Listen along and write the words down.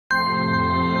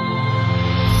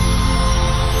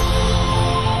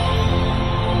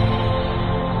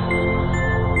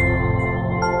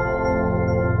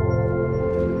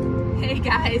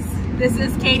This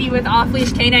is Katie with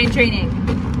Off-Leash Canine Training.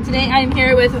 Today I'm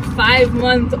here with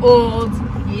 5-month-old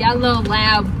yellow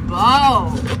lab Bo.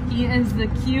 He is the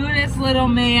cutest little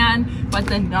man, but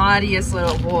the naughtiest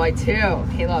little boy too.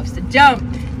 He loves to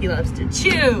jump, he loves to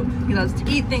chew, he loves to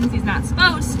eat things he's not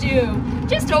supposed to.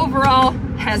 Just overall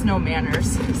has no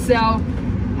manners. So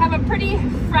have a pretty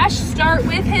fresh start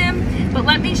with him, but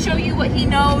let me show you what he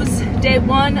knows day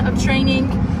one of training.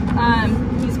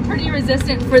 He's pretty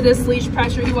resistant for this leash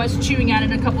pressure. He was chewing at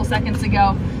it a couple seconds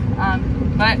ago,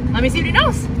 but let me see what he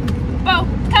knows. Bo,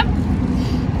 come.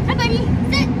 Hi, buddy.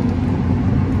 Sit.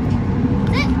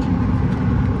 Sit.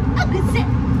 Oh, good. Sit.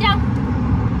 Down.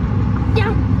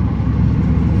 Down.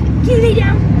 Can you lay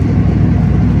down?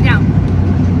 Down.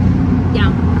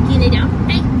 Down. Can you lay down?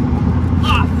 Hey.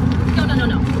 Off. No, no, no,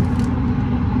 no.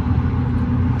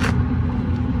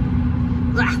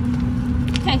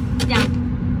 Okay, down.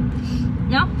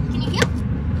 No? Can you heel?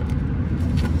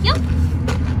 Heel?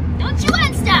 Don't chew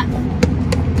on stuff.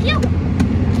 Heel.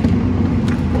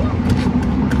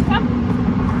 Come.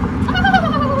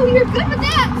 Oh, you're good with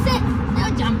that. Sit. No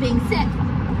jumping. Sit.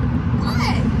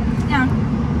 Good. Down.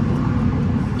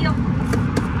 Heel.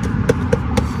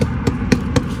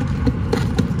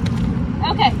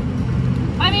 Okay.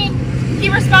 I mean, he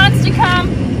responds to come.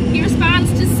 He responds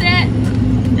to sit.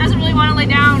 Doesn't really want to lay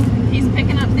down. He's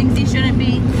picking up things he shouldn't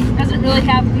be. Doesn't really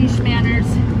have leash manners.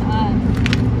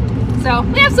 So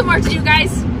we have some work to do,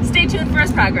 guys. Stay tuned for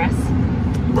his progress.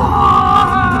 Oh!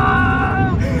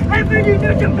 Hi, buddy,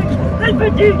 no jumping. Hi,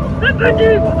 buddy. Hi, buddy.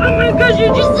 Oh my gosh,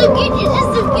 you're just so cute. You're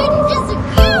just so cute. You're just so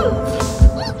cute.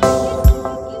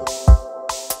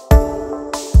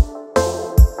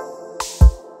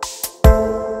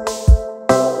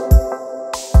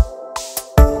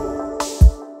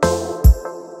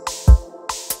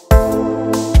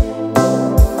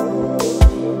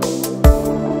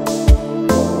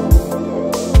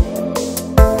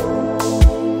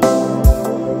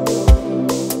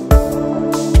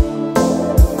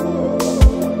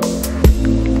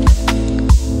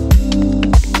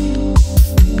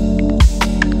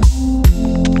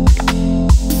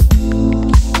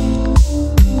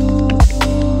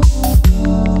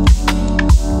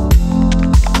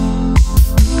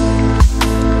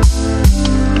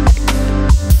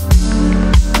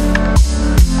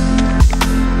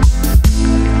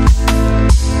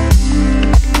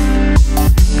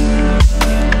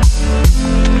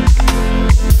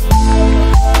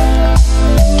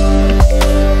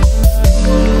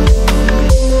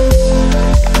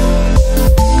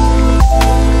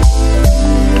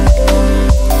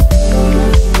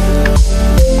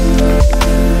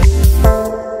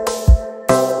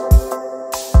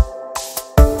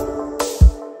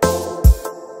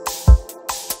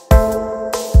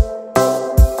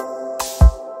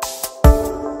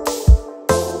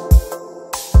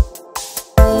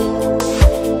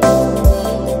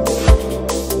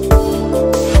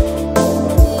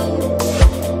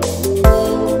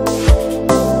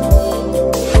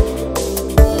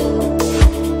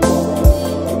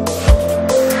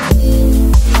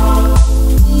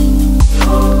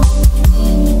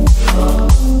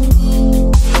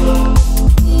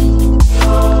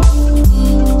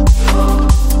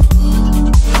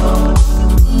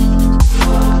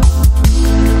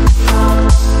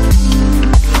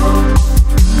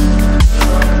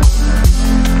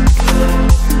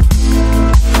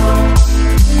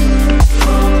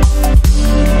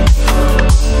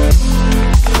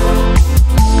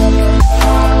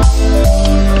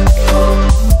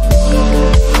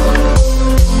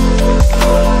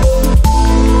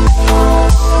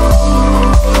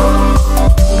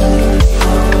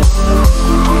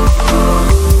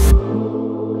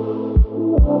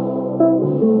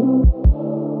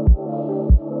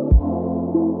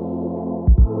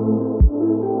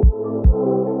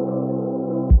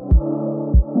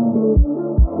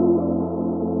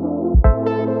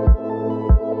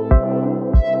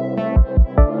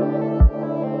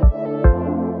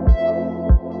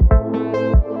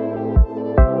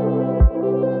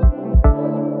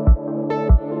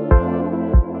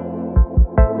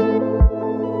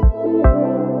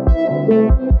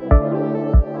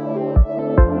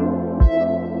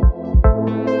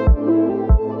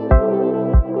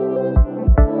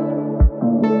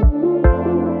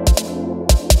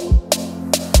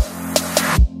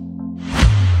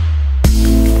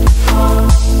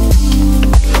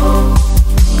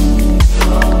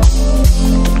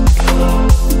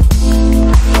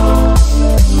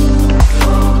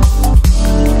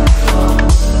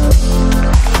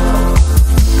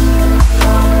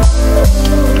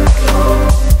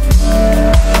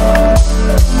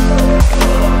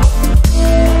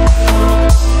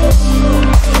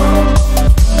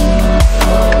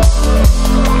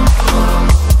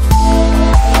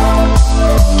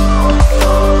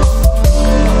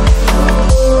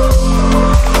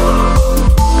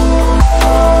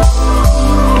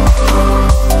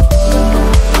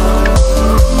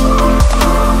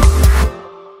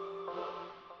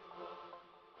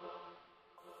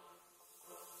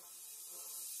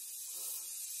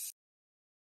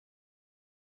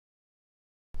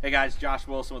 Hey guys, Josh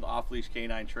Wilson with Off-Leash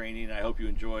Canine Training. I hope you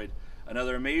enjoyed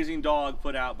another amazing dog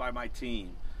put out by my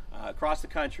team. Across the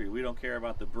country, we don't care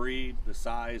about the breed, the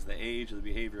size, the age, or the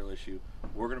behavioral issue.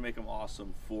 We're going to make them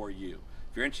awesome for you.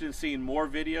 If you're interested in seeing more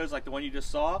videos like the one you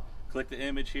just saw, click the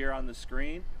image here on the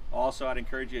screen. Also, I'd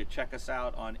encourage you to check us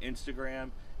out on Instagram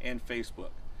and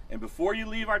Facebook. And before you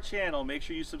leave our channel, make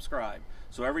sure you subscribe.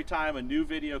 So every time a new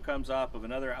video comes up of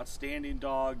another outstanding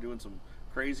dog doing some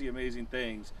crazy, amazing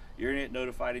things, you're going to get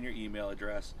notified in your email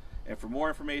address. And for more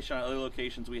information on other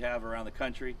locations we have around the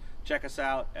country, check us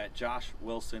out at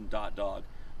joshwilson.dog.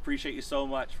 Appreciate you so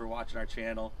much for watching our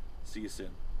channel. See you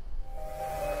soon.